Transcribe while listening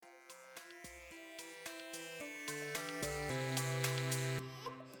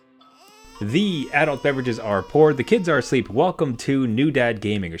The adult beverages are poured, the kids are asleep. Welcome to New Dad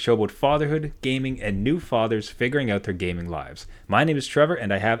Gaming, a show about fatherhood, gaming, and new fathers figuring out their gaming lives. My name is Trevor,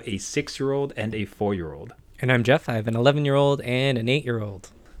 and I have a 6-year-old and a 4-year-old. And I'm Jeff. I have an 11-year-old and an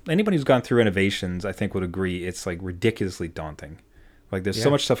 8-year-old. Anybody who's gone through renovations, I think, would agree it's like ridiculously daunting. Like there's so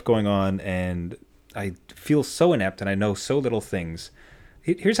much stuff going on, and I feel so inept, and I know so little things.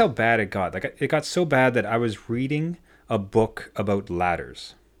 Here's how bad it got. Like it got so bad that I was reading a book about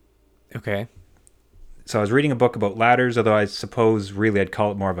ladders. Okay. So I was reading a book about ladders, although I suppose really I'd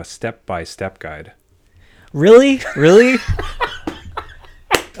call it more of a step-by-step guide. Really? Really?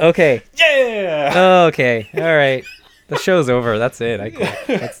 Okay. Yeah! Okay. All right. The show's over. That's it. I quit.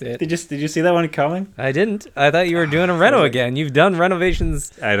 That's it. Did you see that one coming? I didn't. I thought you were doing a reno again. You've done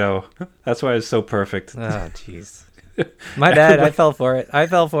renovations. I know. That's why it's so perfect. Oh, jeez. My bad. I fell for it.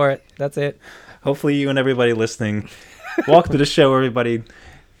 That's it. Hopefully you and everybody listening. Welcome to the show, everybody.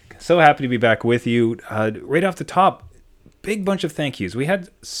 So happy to be back with you. Right off the top, big bunch of thank yous. We had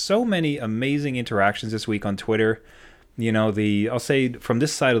so many amazing interactions this week on Twitter. You know, I'll say from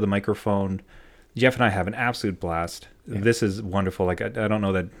this side of the microphone, Jeff and I have an absolute blast. Yeah. This is wonderful. Like I don't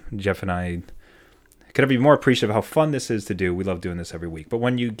know that Jeff and I could ever be more appreciative of how fun this is to do. We love doing this every week. But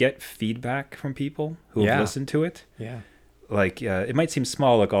when you get feedback from people who have listened to it, like it might seem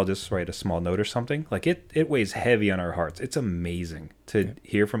small, like I'll just write a small note or something. Like it weighs heavy on our hearts. It's amazing to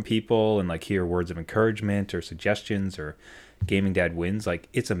hear from people and like hear words of encouragement or suggestions or Gaming Dad wins. Like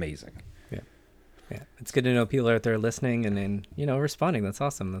it's amazing. Yeah, it's good to know people are out there listening and then responding. That's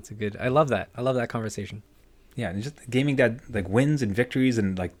awesome. That's I love that. I love that conversation. Yeah, and just Gaming Dad like wins and victories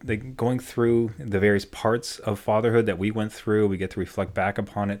and like going through the various parts of fatherhood that we went through. We get to reflect back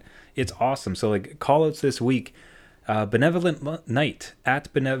upon it. It's awesome. So like call outs this week. Benevolent Knight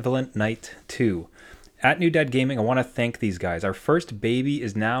at Benevolent Knight 2 at New Dad Gaming. I want to thank these guys. Our first baby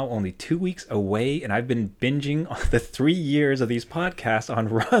is now only 2 weeks away, and I've been binging the 3 years of these podcasts on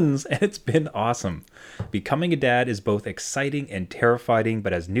runs, and it's been awesome. Becoming a dad is both exciting and terrifying,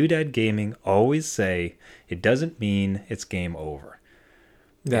 but as New Dad Gaming always say, it doesn't mean it's game over.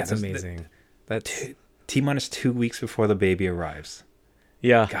 That's amazing. That's T-minus 2 weeks before the baby arrives.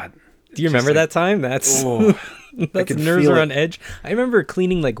 Yeah. God. Do you remember that time? That's that's nerves are on edge. I remember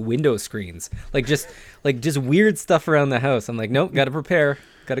cleaning like window screens, like just weird stuff around the house. I'm like, nope, got to prepare,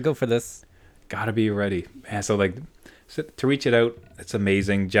 got to go for this. Got to be ready. Man, so to reach it out, it's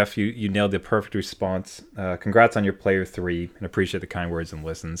amazing. Jeff, you nailed the perfect response. Congrats on your player 3 and appreciate the kind words and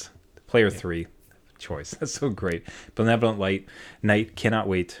listens. Player 3 choice. That's so great. Benevolent Knight cannot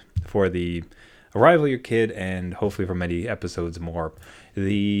wait for the arrival of your kid and hopefully for many episodes more.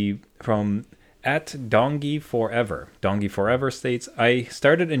 From at Dongi Forever. Dongi Forever states, I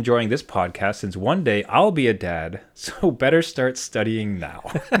started enjoying this podcast since one day I'll be a dad, so better start studying now.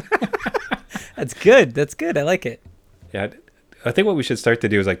 That's good. That's good. I like it. Yeah. I think what we should start to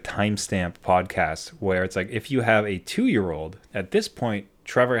do is like timestamp podcasts where it's like if you have a 2-year-old, at this point,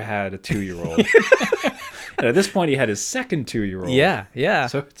 Trevor had a 2-year-old. And at this point, he had his second 2-year-old. Yeah.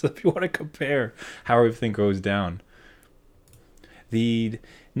 So if you want to compare how everything goes down. The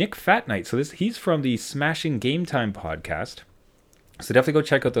Nick Fat Knight. So he's from the Smashing Game Time podcast. So definitely go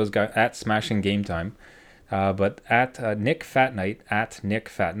check out those guys at Smashing Game Time. But at Nick Fat Knight, at Nick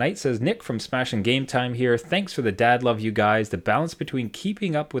Fat Knight says, Nick from Smashing Game Time here. Thanks for the dad love, you guys. The balance between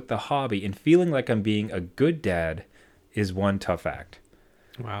keeping up with the hobby and feeling like I'm being a good dad is one tough act.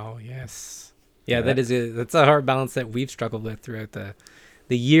 Wow. Yes. Yeah, that's a hard balance that we've struggled with throughout the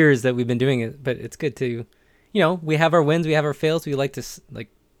years that we've been doing it. But it's good to, we have our wins, we have our fails. We like to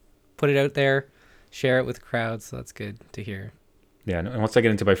put it out there, share it with crowds. So that's good to hear. Yeah, and once I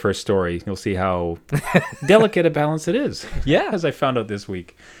get into my first story, you'll see how delicate a balance it is. Yeah. As I found out this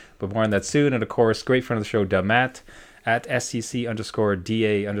week. But more on that soon. And of course, great friend of the show, Matt at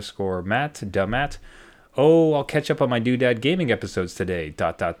SCC_DA_Matt, Matt. Oh, I'll catch up on my New Dad Gaming episodes today. ...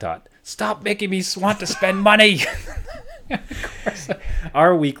 Stop making me want to spend money. Of course,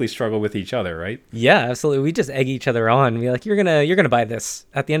 our weekly struggle with each other, right? Yeah, absolutely. We just egg each other on. We're like, you're gonna buy this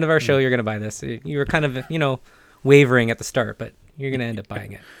at the end of our show. You're gonna buy this. You were kind of wavering at the start, but you're gonna end up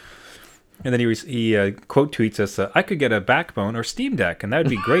buying it. And then he quote tweets us, I could get a Backbone or Steam Deck, and that would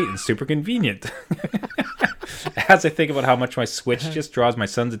be great and super convenient. As I think about how much my Switch just draws my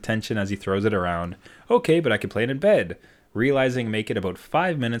son's attention as he throws it around. Okay, but I could play it in bed. Realizing make it about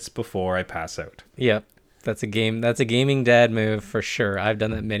 5 minutes before I pass out. Yep. That's a gaming dad move for sure. I've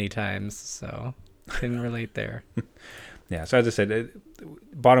done that many times, so can relate there. Yeah, so as I said,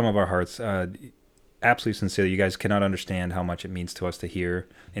 bottom of our hearts, absolutely sincerely, you guys cannot understand how much it means to us to hear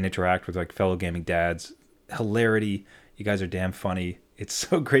and interact with like fellow gaming dads. Hilarity. You guys are damn funny. It's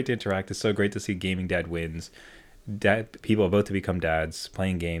so great to interact. It's so great to see Gaming Dad wins. People about to become dads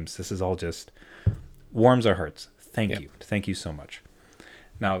playing games. This is all just warms our hearts. Thank you. Thank you so much.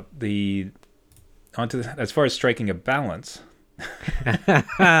 Now, as far as striking a balance,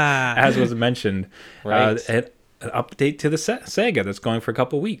 as was mentioned, right. An update to the Sega that's going for a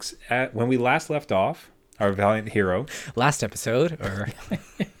couple weeks. When we last left off, our valiant hero, Last episode, or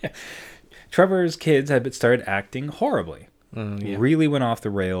Trevor's kids had started acting horribly. yeah. Really went off the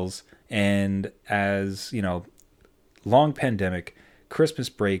rails. And as, long pandemic, Christmas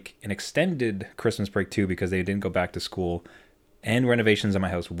break, an extended Christmas break too, because they didn't go back to school, and renovations in my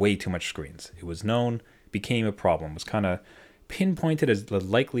house, way too much screens. It was known, became a problem, was kind of pinpointed as the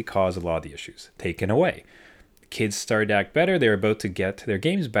likely cause of a lot of the issues. Taken away. Kids started to act better. They were about to get their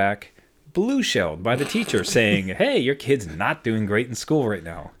games back. Blue shelled by the teacher saying, hey, your kid's not doing great in school right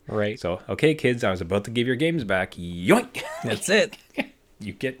now. Right. So, okay, kids, I was about to give your games back. Yoink! That's it.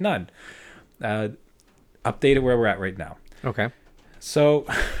 You get none. Updated where we're at right now. Okay. So,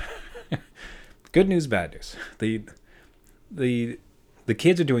 good news, bad news. The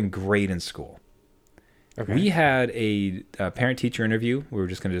kids are doing great in school. Okay. We had a parent-teacher interview. We were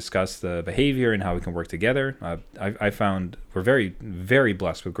just going to discuss the behavior and how we can work together. I found we're very, very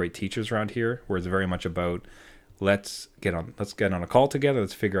blessed with great teachers around here, where it's very much about let's get on a call together.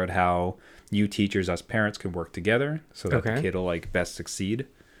 Let's figure out how you teachers, us parents, can work together so that the kid will best succeed.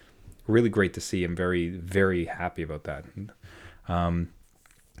 Really great to see. I'm very, very happy about that.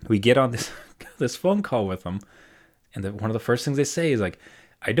 We get on this phone call with them, and one of the first things they say is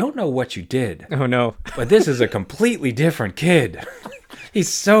I don't know what you did. Oh no! But this is a completely different kid. He's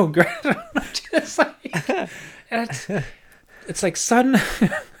so great. It's like, son.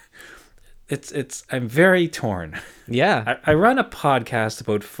 I'm very torn. Yeah. I run a podcast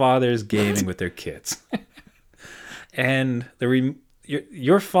about fathers gaming with their kids, and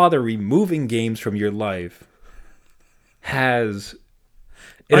your father removing games from your life has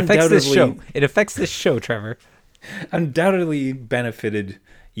It affects this show. It affects this show, Trevor. Undoubtedly benefited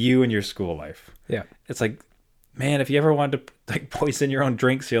you and your school life. Yeah. It's like, man, if you ever wanted to poison your own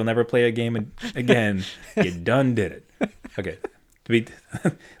drinks, you'll never play a game again. You done did it. Okay.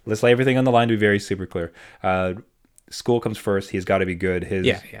 Let's lay everything on the line to be very super clear. School comes first. He's got to be good.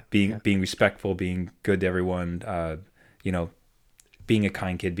 Being respectful, being good to everyone, being a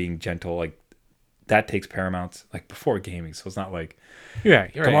kind kid, being gentle, that takes paramount, before gaming. So it's not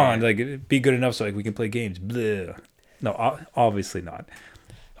come on, be good enough so we can play games. Blah. No, obviously not.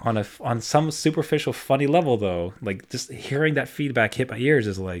 On some superficial funny level though, just hearing that feedback hit my ears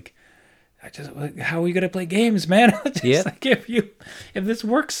is how are we gonna play games, man? If this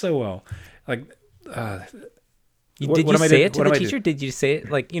works so well, did you say it to the teacher? Did you say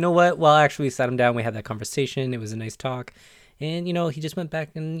it you know what? Well, actually, we sat him down. We had that conversation. It was a nice talk, and he just went back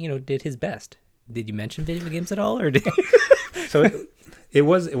and did his best. Did you mention video games at all, or did? So it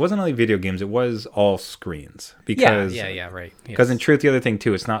wasn't only video games. It was all screens because right. Because in truth, the other thing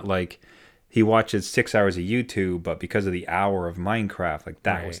too, it's not like he watches 6 hours of YouTube, but because of the hour of Minecraft,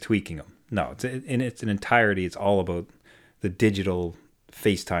 that was tweaking him. No, it's in its entirety. It's all about the digital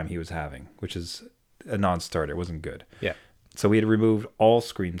FaceTime he was having, which is a non-starter. It wasn't good. Yeah. So we had removed all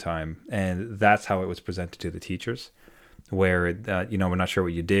screen time, and that's how it was presented to the teachers, where we're not sure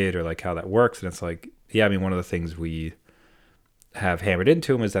what you did or how that works, and it's one of the things we have hammered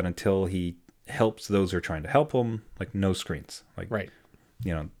into him is that until he helps those who are trying to help him, no screens, right.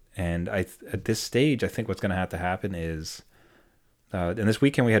 And at this stage, I think what's going to have to happen is, and this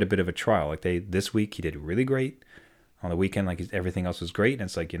weekend we had a bit of a trial. This week he did really great. On the weekend, everything else was great, and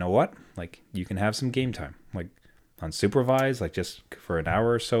it's you know what, you can have some game time, unsupervised, just for an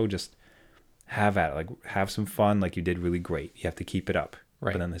hour or so, just have at it, have some fun, you did really great. You have to keep it up.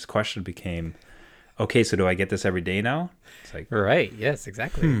 Right. But then this question became, okay, so do I get this every day now? It's right. Yes,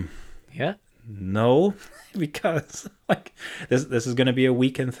 exactly. Yeah. No, because this is going to be a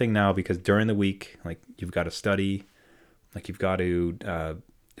weekend thing now, because during the week, you've got to study, you've got to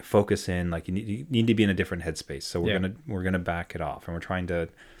focus in, you need to be in a different headspace. So we're gonna back it off, and we're trying to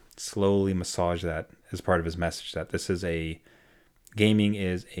slowly massage that as part of his message that gaming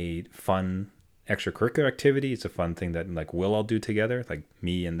is a fun extracurricular activity. It's a fun thing that we'll all do together,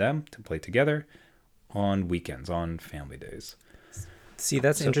 me and them, to play together on weekends, on family days. See,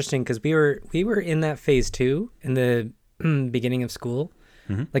 that's interesting, because we were in that phase too, in the beginning of school,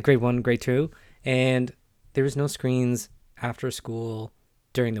 grade 1, grade 2, and there was no screens after school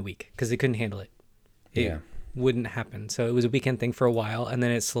during the week because they couldn't handle it. It wouldn't happen. So it was a weekend thing for a while, and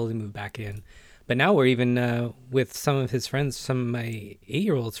then it slowly moved back in. But now we're even with some of his friends, some of my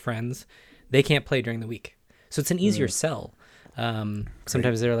 8-year-old's friends, they can't play during the week. So it's an easier sell.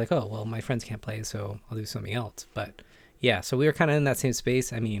 Sometimes they're like, oh, well, my friends can't play, so I'll do something else. But yeah, so we were kind of in that same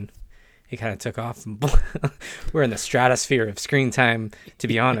space. I mean, it kind of took off. We're in the stratosphere of screen time, to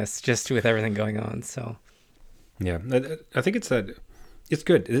be honest, just with everything going on. So Yeah, I think it's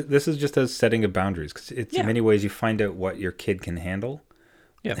good. This is just as setting of boundaries, because it's in many ways you find out what your kid can handle,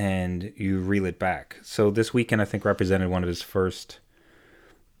 and you reel it back. So this weekend, I think, represented one of his first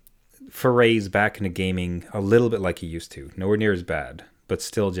forays back into gaming, a little bit like he used to. Nowhere near as bad, but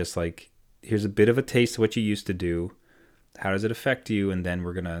still just like, here's a bit of a taste of what you used to do. How does it affect you? And then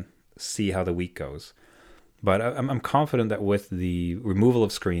we're gonna see how the week goes. But I'm confident that with the removal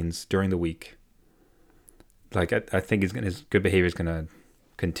of screens during the week, like I think his good behavior is gonna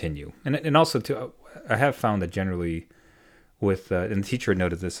continue. And also too, I have found that generally with and the teacher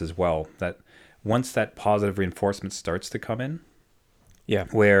noted this as well, that once that positive reinforcement starts to come in,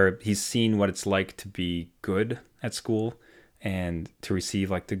 where he's seen what it's like to be good at school and to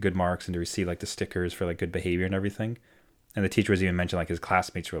receive like the good marks and to receive like the stickers for like good behavior and everything. And the teacher was even mentioned like his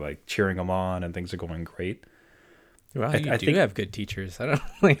classmates were like cheering him on and things are going great. Well, I think have good teachers. I don't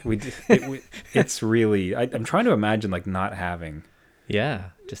like it's really I'm trying to imagine like not having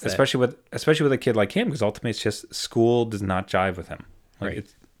just especially with a kid like him, because ultimately it's just school does not jive with him. Like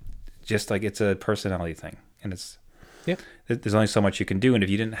it's just like it's a personality thing, and it's there's only so much you can do, and if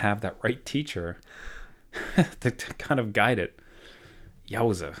you didn't have that right teacher to kind of guide it,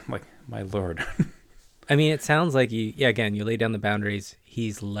 yowza, like my lord. I mean, it sounds like you lay down the boundaries.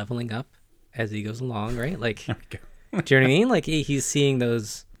 He's leveling up as he goes along, right? Like, do you know what I mean? Like he's seeing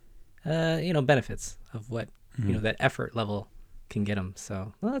those, benefits of what that effort level can get him.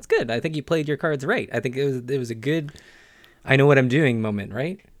 So, well, that's good. I think you played your cards right. I think it was a good, I know what I'm doing moment,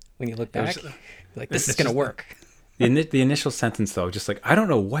 right? When you look back, like this is gonna work. The initial sentence though, just like, I don't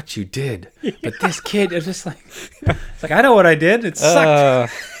know what you did, but this kid is just like, it's like, I know what I did. It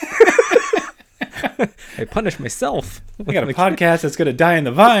sucked. I punished myself. I got a podcast that's gonna die in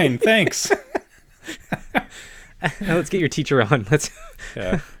the vine. Thanks. Now let's get your teacher on. Let's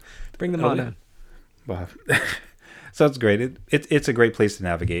bring them on. Wow. So it's great. It's a great place to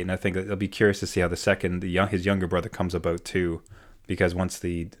navigate, and I think I'll be curious to see how his younger brother comes about too, because once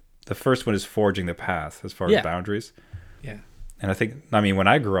the first one is forging the path as far as boundaries. Yeah. And I mean, when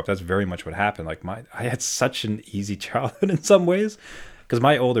I grew up, that's very much what happened. Like I had such an easy childhood in some ways, because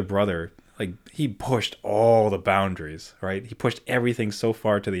my older brother, like, he pushed all the boundaries, right? He pushed everything so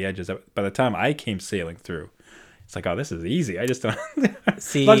far to the edges that by the time I came sailing through, it's like, oh, this is easy. I just don't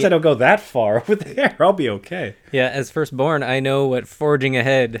see. As long as I don't go that far over there, I'll be okay. Yeah, as firstborn, I know what forging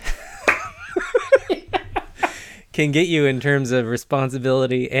ahead can get you in terms of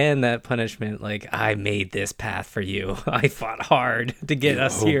responsibility and that punishment. Like, I made this path for you. I fought hard to get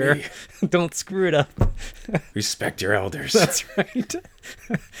us here. Don't screw it up. Respect your elders. That's right.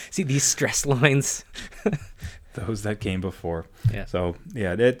 See these stress lines. Those that came before. Yeah. So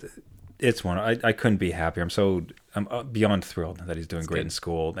yeah, it's one. I couldn't be happier. I'm beyond thrilled that he's doing great in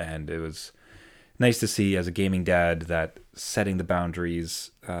school, and it was nice to see as a gaming dad that setting the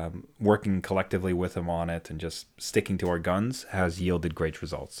boundaries, working collectively with him on it, and just sticking to our guns has yielded great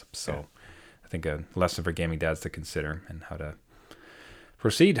results. So I think a lesson for gaming dads to consider, and how to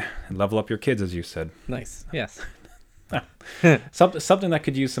proceed and level up your kids, as you said. Nice. Yes. Something that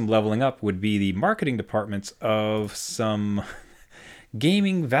could use some leveling up would be the marketing departments of some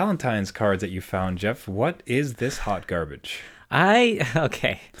gaming Valentine's cards that you found, Jeff. What is this hot garbage?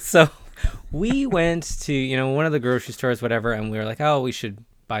 Okay. So we went to, one of the grocery stores, whatever, and we were like, oh, we should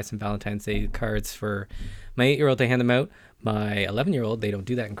buy some Valentine's Day cards for my 8-year-old to hand them out. My 11-year-old, they don't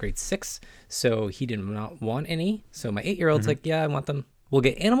do that in grade 6, so he did not want any. So my 8-year-old's like, yeah, I want them. We'll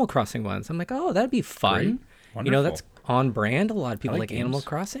get Animal Crossing ones. I'm like, oh, that'd be fun. That's on brand. A lot of people like Animal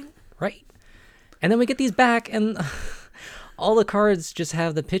Crossing, right? And then we get these back, and all the cards just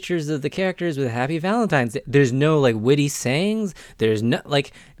have the pictures of the characters with Happy Valentine's Day. There's no like witty sayings. There's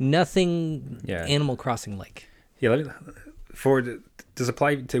nothing Animal Crossing like. Yeah, to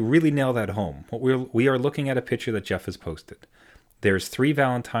supply to really nail that home. We are looking at a picture that Jeff has posted. There's 3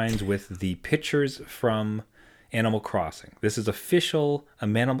 Valentines with the pictures from Animal Crossing. This is official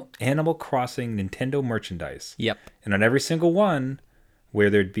Animal Crossing Nintendo merchandise. Yep. And on every single one, where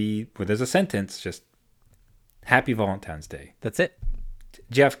there's a sentence, just Happy Valentine's Day. That's it.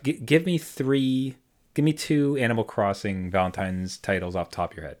 Jeff, give me 2 Animal Crossing Valentine's titles off the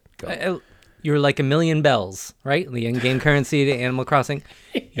top of your head. Go. You're like a million bells, right? The in-game currency to Animal Crossing.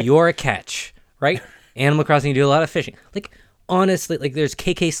 You're a catch, right? Animal Crossing, you do a lot of fishing. Like, honestly, like, there's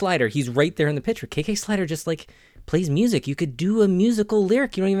KK Slider. He's right there in the picture. KK Slider just, like, plays music. You could do a musical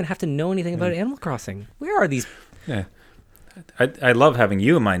lyric. You don't even have to know anything about Animal Crossing. Where are these? Yeah. I love having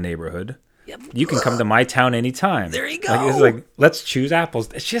you in my neighborhood. Yep. You can come to my town anytime. There you Like, go. it's like, let's choose apples.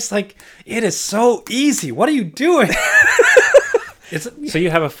 It's just like, it is so easy. What are you doing? So you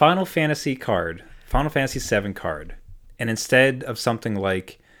have a Final Fantasy card, Final Fantasy 7 card. And instead of something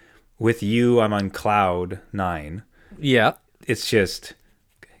like, with you, I'm on cloud 9, Yeah. it's just,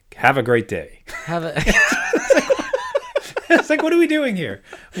 have a great day. Have a. It's like, what are we doing here?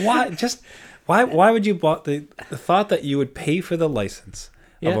 Why would you bought the thought that you would pay for the license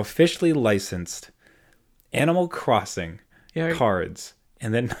of Yeah. officially licensed Animal Crossing Yeah, cards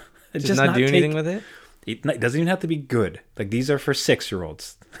and then just not do anything with it? It doesn't even have to be good. Like, these are for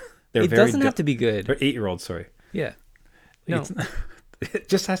 6-year-olds. They're It doesn't have to be good. For 8-year-olds, sorry. Yeah. No. It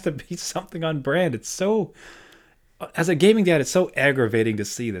just has to be something on brand. It's so, as a gaming dad, it's so aggravating to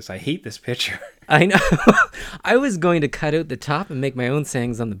see this. I hate this picture. I know. I was going to cut out the top and make my own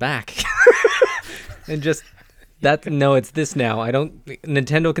sayings on the back. And just no, it's this now.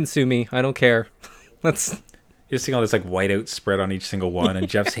 Nintendo can sue me. I don't care. Let's. You're seeing all this like whiteout spread on each single one, and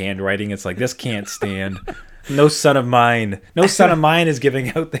Jeff's handwriting. It's like, this can't stand. No son of mine is giving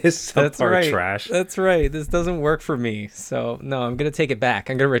out this That's subpar right. trash. That's right. This doesn't work for me. So no, I'm gonna take it back.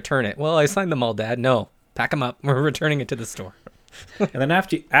 I'm gonna return it. Well, I signed them all, Dad. No, pack them up. We're returning it to the store. And then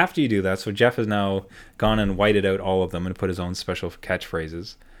after you do that, so Jeff has now gone and whited out all of them and put his own special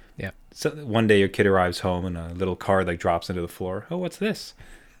catchphrases. Yeah. So one day your kid arrives home and a little card like drops into the floor. Oh, what's this?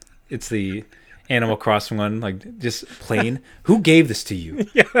 It's the Animal Crossing one, like just plain. Who gave this to you?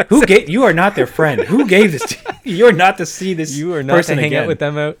 Who gave? You are not their friend. Who gave this to you? You're not to see this. You are not person to hang again. out with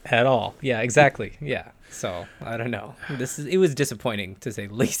them at all. Yeah, exactly. Yeah. So I don't know. It was disappointing to say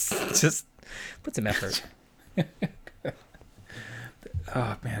the least. Just put some effort.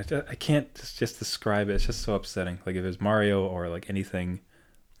 Oh man, I can't just describe it. It's just so upsetting. Like if it was Mario or like anything,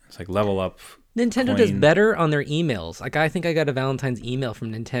 it's like level up. Nintendo does coin. better on their emails. Like I think I got a Valentine's email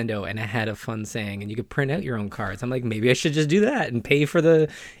from Nintendo and it had a fun saying, and you could print out your own cards. I'm like, maybe I should just do that and pay for the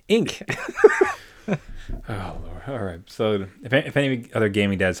ink. Oh Lord! All right. So if any other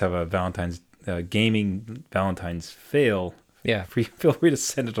gaming dads have a Valentine's gaming Valentine's fail, Yeah, feel free to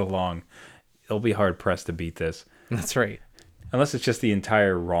send it along. It'll be hard pressed to beat this, that's right. unless it's just the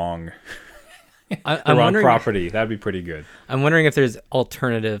entire wrong I'm wrong wondering. property. That'd be pretty good. I'm wondering if there's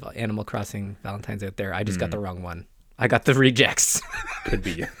alternative Animal Crossing Valentines out there. I just got the wrong one. I got the rejects. Could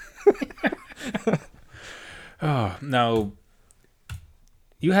be. Oh, now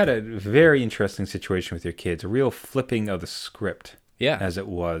you had a very interesting situation with your kids. A real flipping of the script. Yeah. As it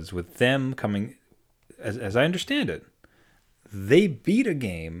was with them coming, as I understand it, they beat a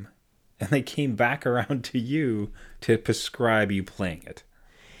game and they came back around to you to prescribe you playing it.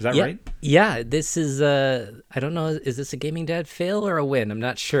 Is that Yeah, right? yeah. This is I don't know. Is this a gaming dad fail or a win? I'm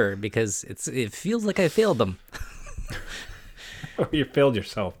not sure because it feels like I failed them. Or you failed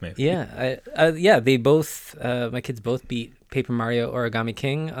yourself, maybe. Yeah, yeah. They both, my kids both beat Paper Mario Origami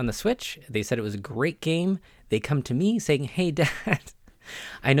King on the Switch. They said it was a great game. They come to me saying, "Hey, Dad,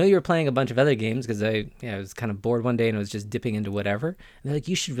 I know you were playing a bunch of other games because I was kind of bored one day and I was just dipping into whatever." And they're like,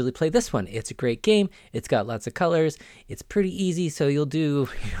 "You should really play this one. It's a great game. It's got lots of colors. It's pretty easy, so you'll do.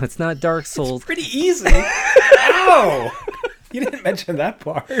 It's not Dark Souls." Pretty easy. Ow! You didn't mention that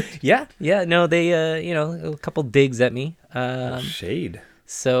part. Yeah. No, they, a couple digs at me. Shade.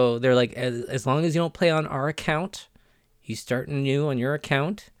 So they're like, as long as you don't play on our account, you start new on your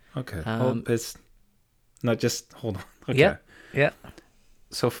account. Okay. Well, it's not just hold on. Okay. Yeah.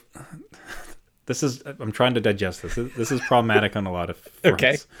 So this is, I'm trying to digest this. This is problematic on a lot of fronts.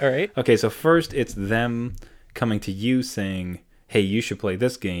 Okay. All right. Okay. So first, it's them coming to you saying, "Hey, you should play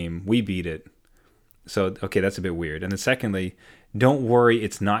this game. We beat it." So okay, that's a bit weird. And then secondly, don't worry,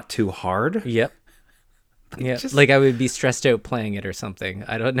 it's not too hard. Yep. Yeah. Just- Like I would be stressed out playing it or something.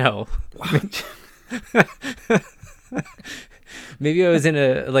 I don't know. Maybe I was in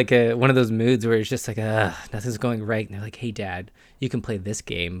a one of those moods where it's just like, nothing's going right. And they're like, "Hey, Dad, you can play this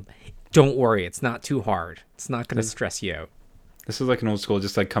game. Don't worry, it's not too hard. It's not going to stress you out." This is like an old school,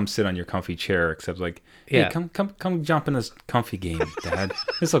 just like come sit on your comfy chair, except like, hey, Yeah. come jump in this comfy game, Dad.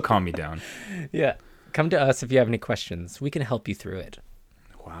 This will calm me down. Yeah. Come to us if you have any questions. We can help you through it.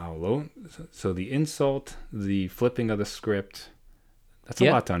 Wow. Well, so the insult, the flipping of the script, that's a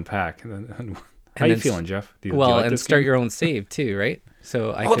Yeah. lot to unpack. How you then feeling, Jeff? Do you Well, like and this start game? your own save too, right?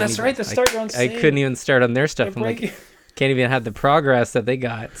 So I Oh, couldn't that's even- right, to start your own I save. couldn't even start on their stuff. I'm Break like, it. can't even have the progress that they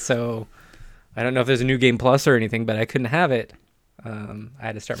got. So I don't know if there's a new game plus or anything, but I couldn't have it. I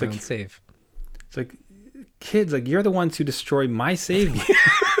had to start my like- own save. It's like, kids, like you're the ones who destroy my save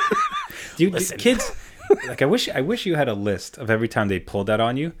game. Kids, like I wish you had a list of every time they pulled that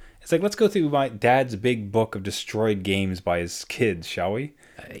on you. It's like, let's go through my dad's big book of destroyed games by his kids, shall we?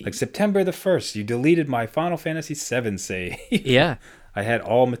 Like September the 1st, you deleted my Final Fantasy VII save. Yeah. I had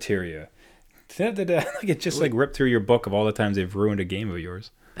all materia. Like it just like ripped through your book of all the times they've ruined a game of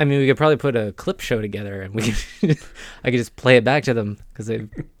yours. I mean, we could probably put a clip show together, and I could just play it back to them because they've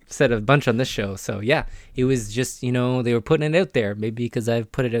said a bunch on this show. So yeah, it was just, they were putting it out there, maybe because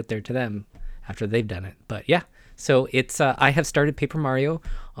I've put it out there to them after they've done it. But yeah, so it's I have started Paper Mario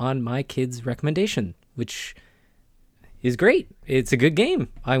on my kids' recommendation, which is great. It's a good game.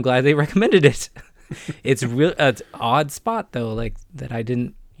 I'm glad they recommended it. It's an odd spot though, like that I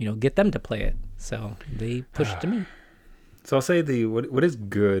didn't get them to play it, so they pushed it to me. So I'll say what is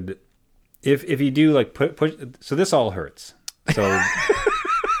good if you do like push. So this all hurts. So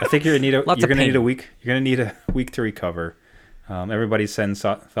I think you're gonna need a week. You're gonna need a week to recover. Everybody sends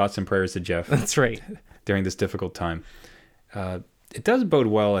thoughts and prayers to Jeff. That's right. During this difficult time, it does bode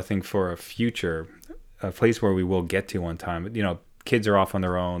well, I think, for a future, a place where we will get to one time. Kids are off on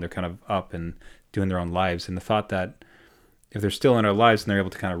their own; they're kind of up and doing their own lives, and the thought that if they're still in our lives and they're able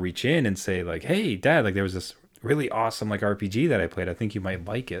to kind of reach in and say like, "Hey, Dad, like there was this really awesome like RPG that I played. I think you might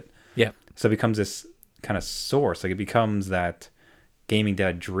like it." Yeah. So it becomes this kind of source. Like it becomes that gaming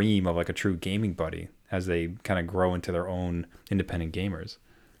dad dream of like a true gaming buddy as they kind of grow into their own independent gamers.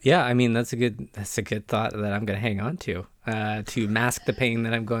 Yeah, I mean that's a good thought that I'm gonna hang on to mask the pain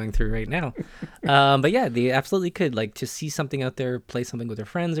that I'm going through right now. But yeah, they absolutely could like to see something out there, play something with their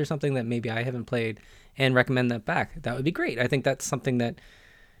friends or something that maybe I haven't played, and recommend that back. That would be great. I think that's something that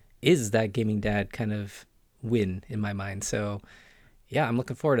is that gaming dad kind of win in my mind. So yeah, I'm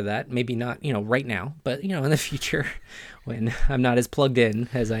looking forward to that. Maybe not, right now, but in the future when I'm not as plugged in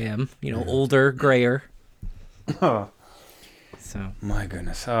as I am, older, grayer. Oh. So my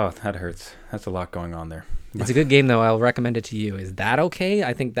goodness. Oh, that hurts. That's a lot going on there. It's a good game though. I'll recommend it to you. Is that okay?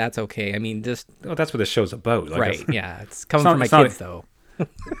 I think that's okay. I mean, just that's what the show's about. Like right. Yeah. It's coming from my kids though.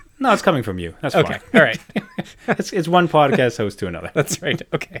 No, it's coming from you. That's okay. Fine. All right. It's one podcast host to another. That's right.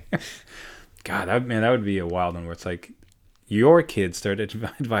 Okay. God, that would be a wild one where it's like your kids started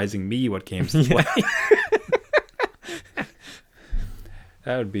advising me what games to play.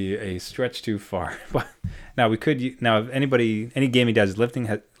 That would be a stretch too far. But now if any gaming dads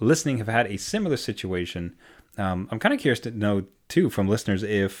listening have had a similar situation, I'm kind of curious to know too from listeners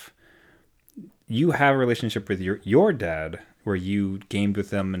if you have a relationship with your dad where you gamed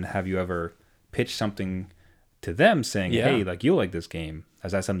with them, and have you ever pitched something to them saying, hey, like you like this game?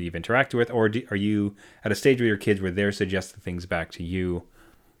 Is that something you've interacted with? Or are you at a stage with your kids where they're suggesting things back to you?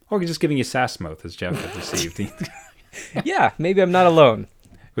 Or just giving you sass mouth as Jeff has received? Yeah, maybe I'm not alone.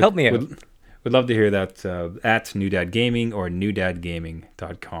 Help me out. Would love to hear that at New Dad Gaming or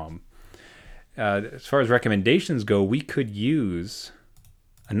newdadgaming.com. As far as recommendations go, we could use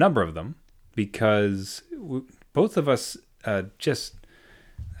a number of them because both of us just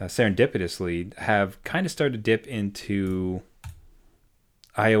serendipitously have kind of started to dip into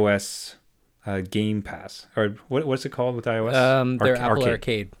iOS Game Pass, or what's it called with iOS? Their Apple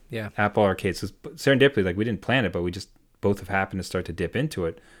Arcade. Yeah, Apple Arcade. So serendipitously, like we didn't plan it, but we just both have happened to start to dip into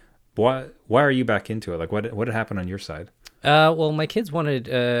it. Why are you back into it? Like what had happened on your side? Well, my kids wanted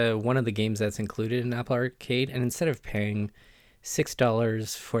one of the games that's included in Apple Arcade, and instead of paying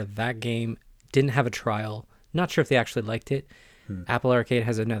 $6 for that game, didn't have a trial. Not sure if they actually liked it. Apple Arcade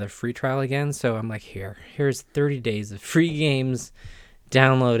has another free trial again, so I'm like, here's 30 days of free games.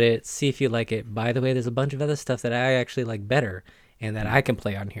 Download it, see if you like it. By the way, there's a bunch of other stuff that I actually like better and that I can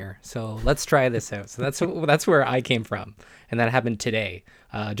play on here. So let's try this out. So that's where I came from, and that happened today,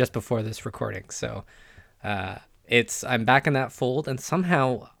 just before this recording. So I'm back in that fold, and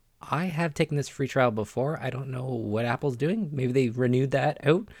somehow I have taken this free trial before. I don't know what Apple's doing. Maybe they renewed that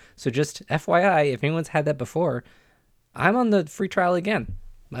out. So just FYI, if anyone's had that before, I'm on the free trial again.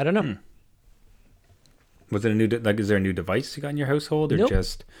 I don't know. Was it is there a new device you got in your household, or Nope.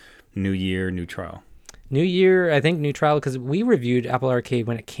 just new year, new trial? New year, I think new trial, because we reviewed Apple Arcade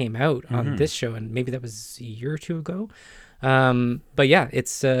when it came out on this show, and maybe that was a year or two ago. But yeah,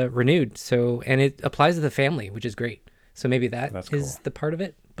 it's renewed. So, and it applies to the family, which is great. So maybe that's cool. The part of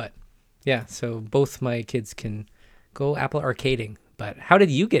it. But yeah, so both my kids can go Apple Arcading. But how did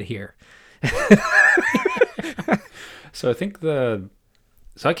you get here? So I think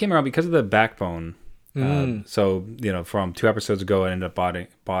I came around because of the Backbone. So from 2 episodes ago, I ended up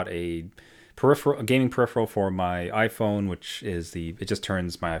bought a gaming peripheral for my iPhone, which is it just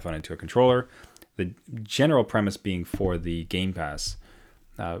turns my iPhone into a controller. The general premise being for the Game Pass,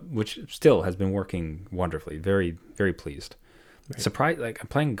 which still has been working wonderfully. Very, very pleased. Right. Surprised, like I'm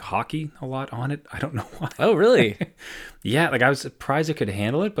playing hockey a lot on it. I don't know why. Oh, really? Yeah, like I was surprised it could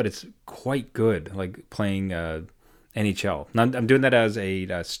handle it, but it's quite good. Like playing NHL. Now, I'm doing that as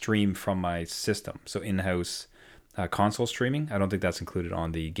a stream from my system, so in-house console streaming. I don't think that's included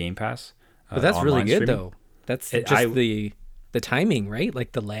on the Game Pass. But that's really online good, streaming. though. That's It- just I- the timing, right?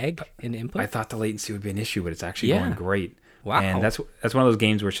 Like the lag in input. I thought the latency would be an issue, but it's actually Yeah. going great. Wow. And that's one of those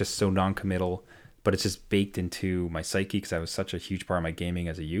games where it's just so non-committal, but it's just baked into my psyche because that was such a huge part of my gaming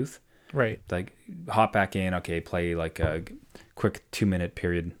as a youth. Right. Like hop back in, okay, play like a quick 2-minute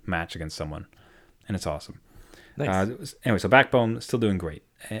period match against someone, and it's awesome. Nice. Anyway, so Backbone still doing great,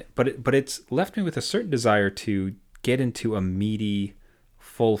 but it's left me with a certain desire to get into a meaty,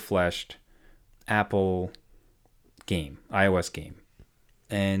 full-fleshed Apple game, iOS game,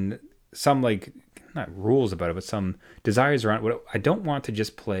 and some like not rules about it, but some desires around what I don't want to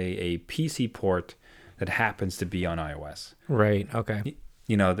just play a PC port that happens to be on iOS. Right. Okay.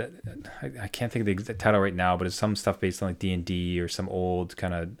 You know that I can't think of the exact title right now, but it's some stuff based on like D&D or some old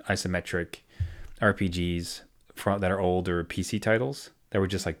kind of isometric RPGs that are older PC titles that were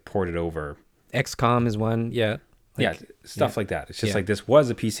just like ported over. XCOM is one. Yeah. Stuff like that. It's just Yeah. like this was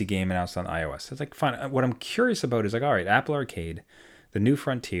a PC game and now it's on iOS. It's like fine. What I'm curious about is like, all right, Apple Arcade, the new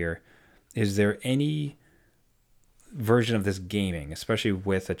frontier. Is there any version of this gaming, especially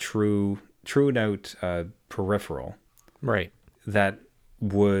with a true and out peripheral, Right. that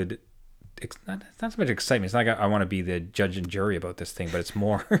would it's not so much excitement. It's not like I want to be the judge and jury about this thing, but it's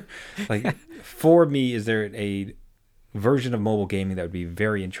more like for me, is there a version of mobile gaming that would be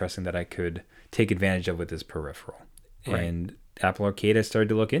very interesting that I could take advantage of with this peripheral? Right. And Apple Arcade has started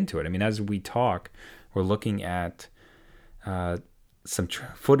to look into it. I mean, as we talk, we're looking at some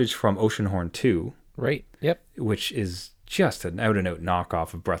footage from Oceanhorn 2, Right. Yep. which is just an out and out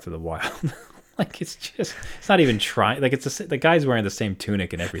knockoff of Breath of the Wild. Like it's not even trying. Like the guy's wearing the same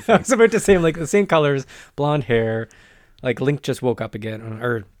tunic and I everything. was about to say like the same colors, blonde hair. Like Link just woke up again,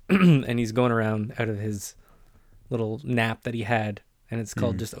 or and he's going around out of his little nap that he had, and it's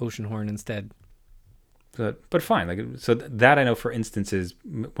called just Oceanhorn instead. But fine. Like so that I know, for instance, is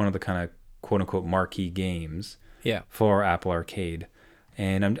one of the kind of quote unquote marquee games Yeah. for Apple Arcade,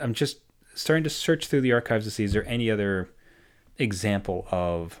 and I'm just starting to search through the archives to see is there any other example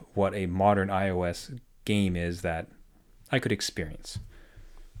of what a modern iOS game is that I could experience.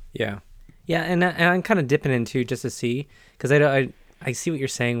 Yeah, yeah, and I'm kind of dipping into just to see, because I see what you're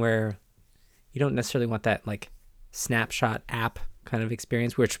saying, where you don't necessarily want that like snapshot app kind of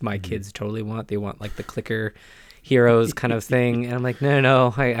experience, which my kids totally want. They want like the clicker heroes kind of thing, and I'm like,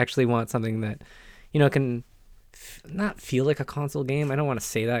 no, I actually want something that, can not feel like a console game. I don't want to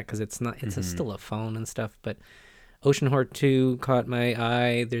say that because it's not. It's still a phone and stuff, but Oceanhorn 2 caught my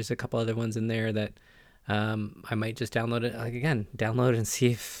eye. There's a couple other ones in there that I might just download it. Like again, download and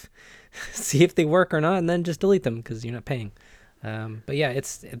see if they work or not, and then just delete them because you're not paying. But yeah,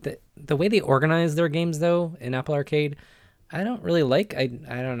 it's the way they organize their games though in Apple Arcade. I don't really like. I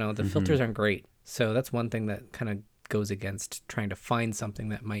don't know. The filters aren't great, so that's one thing that kind of goes against trying to find something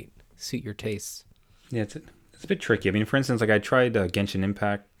that might suit your tastes. Yeah, it's a bit tricky. I mean, for instance, like I tried Genshin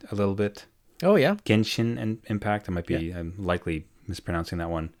Impact a little bit. Oh yeah, Genshin and Impact. I might be I'm likely mispronouncing that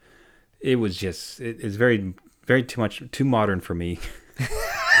one. It was just it's very very too modern for me.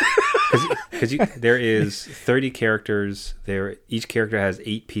 Because there is 30 characters. Each character has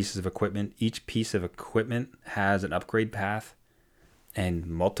 8 pieces of equipment. Each piece of equipment has an upgrade path and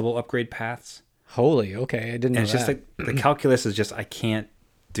multiple upgrade paths. holy, okay, I didn't know And it's just that. like the calculus is just I can't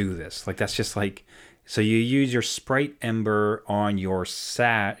do this. Like that's just like so you use your Sprite Ember on your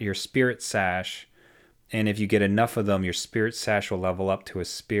Spirit Sash, and if you get enough of them, your Spirit Sash will level up to a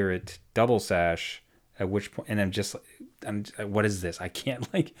Spirit Double Sash. At which point, and what is this? I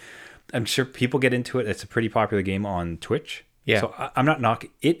can't like. I'm sure people get into it. It's a pretty popular game on Twitch. Yeah. So I'm not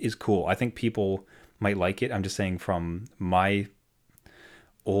knocking. It is cool. I think people might like it. I'm just saying from my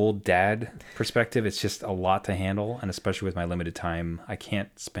old dad perspective, it's just a lot to handle, and especially with my limited time, I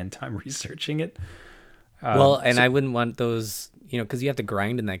can't spend time researching it. Well, and I wouldn't want those, because you have to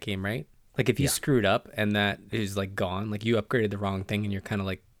grind in that game, right? Like if you screwed up and that is like gone, like you upgraded the wrong thing and you're kind of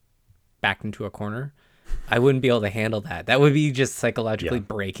like backed into a corner, I wouldn't be able to handle that. That would be just psychologically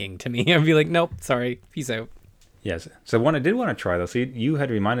breaking to me. I'd be like, nope, sorry, peace out. Yes. So one I did want to try though. So you had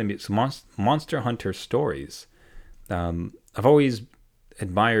reminded me. So Monster Hunter Stories. I've always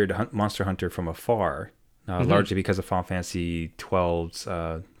admired Monster Hunter from afar, largely because of Final Fantasy XII's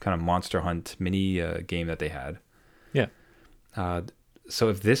kind of Monster Hunt mini game that they had. Yeah. So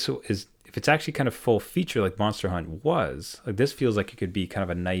if it's actually kind of full feature like Monster Hunt was, like this feels like it could be kind of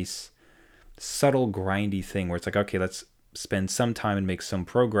a nice, subtle, grindy thing where it's like, okay, let's spend some time and make some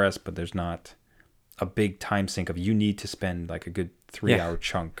progress, but there's not a big time sink of you need to spend like a good 3-hour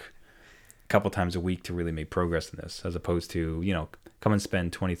chunk a couple times a week to really make progress in this, as opposed to, come and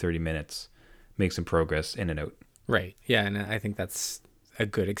spend 20, 30 minutes, make some progress, in and out. Right. Yeah, and I think that's a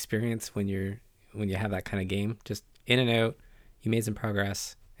good experience when you have that kind of game. Just in and out, you made some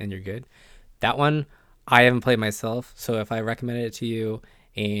progress, and you're good. That one, I haven't played myself, so if I recommended it to you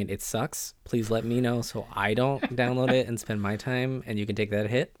and it sucks, please let me know so I don't download it and spend my time, and you can take that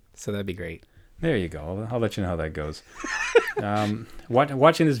hit. So that'd be great. There you go. I'll let you know how that goes.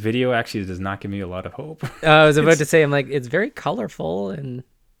 Watching this video actually does not give me a lot of hope. I was about to say, I'm like, it's very colorful and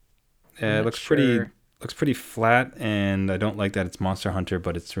it looks pretty flat, and I don't like that it's Monster Hunter,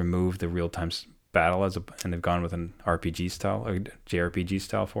 but it's removed the real-time battle and they've gone with an RPG style or JRPG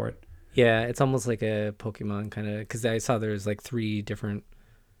style for it. Yeah, it's almost like a Pokemon kind of, because I saw there's like 3 different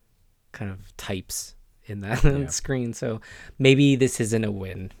kind of types in that screen. So maybe this isn't a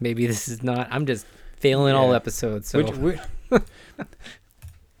win. Maybe this is not. I'm just failing all episodes. So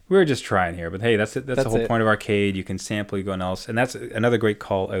we're just trying here. But hey, that's it. That's the whole point of Arcade. You can sample, you go on else. And that's another great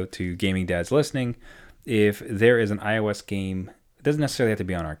call out to gaming dads listening. If there is an iOS game, it doesn't necessarily have to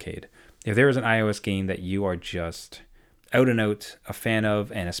be on Arcade. If there is an iOS game that you are just out and out a fan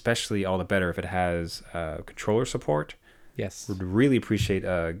of, and especially all the better if it has controller support, yes, would really appreciate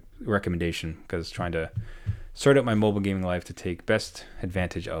a recommendation, because trying to sort out my mobile gaming life to take best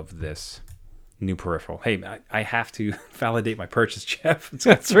advantage of this new peripheral. Hey, I have to validate my purchase, Jeff.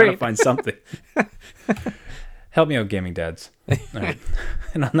 That's right. Gotta find something. Help me out, gaming dads. All right.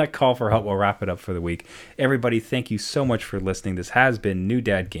 And on that call for help, we'll wrap it up for the week. Everybody, thank you so much for listening. This has been New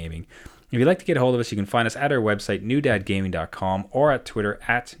Dad Gaming. If you'd like to get a hold of us, you can find us at our website, newdadgaming.com, or at Twitter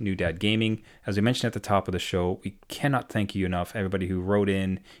at newdadgaming. As we mentioned at the top of the show, we cannot thank you enough. Everybody who wrote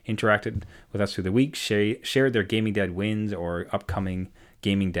in, interacted with us through the week, shared their gaming dad wins or upcoming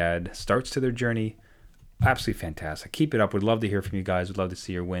gaming dad starts to their journey. Absolutely fantastic. Keep it up. We'd love to hear from you guys. We'd love to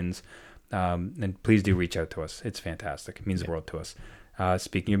see your wins. And please do reach out to us. It's fantastic. It means the world to us.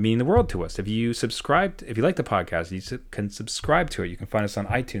 Speaking of meaning the world to us, if you like the podcast, you can subscribe to it. You can find us on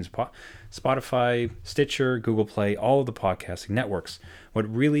iTunes, Spotify, Stitcher, Google Play, all of the podcasting networks.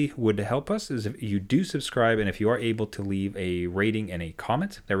 What really would help us is if you do subscribe, and if you are able to leave a rating and a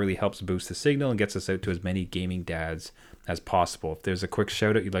comment. That really helps boost the signal and gets us out to as many gaming dads as possible. If there's a quick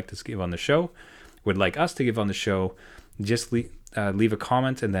shout out you'd like to give on the show, would like us to give on the show, just leave a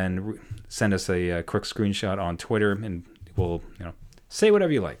comment and then send us a quick screenshot on Twitter, and we'll say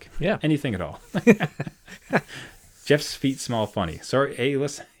whatever you like. Yeah. Anything at all. Jeff's feet smell funny. Sorry. Hey,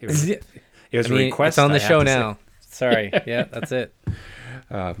 listen. It was a request. It's on the show now. Sorry. Yeah, that's it.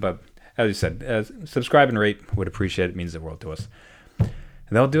 But as you said, subscribe and rate. Would appreciate it. It means the world to us. And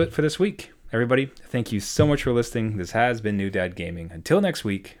that'll do it for this week. Everybody, thank you so much for listening. This has been New Dad Gaming. Until next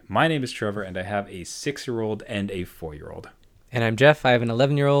week, my name is Trevor, and I have a 6-year-old and a 4-year-old. And I'm Jeff. I have an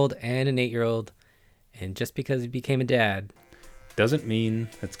 11-year-old and an 8-year-old. And just because he became a dad doesn't mean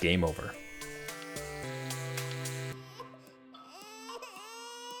it's game over.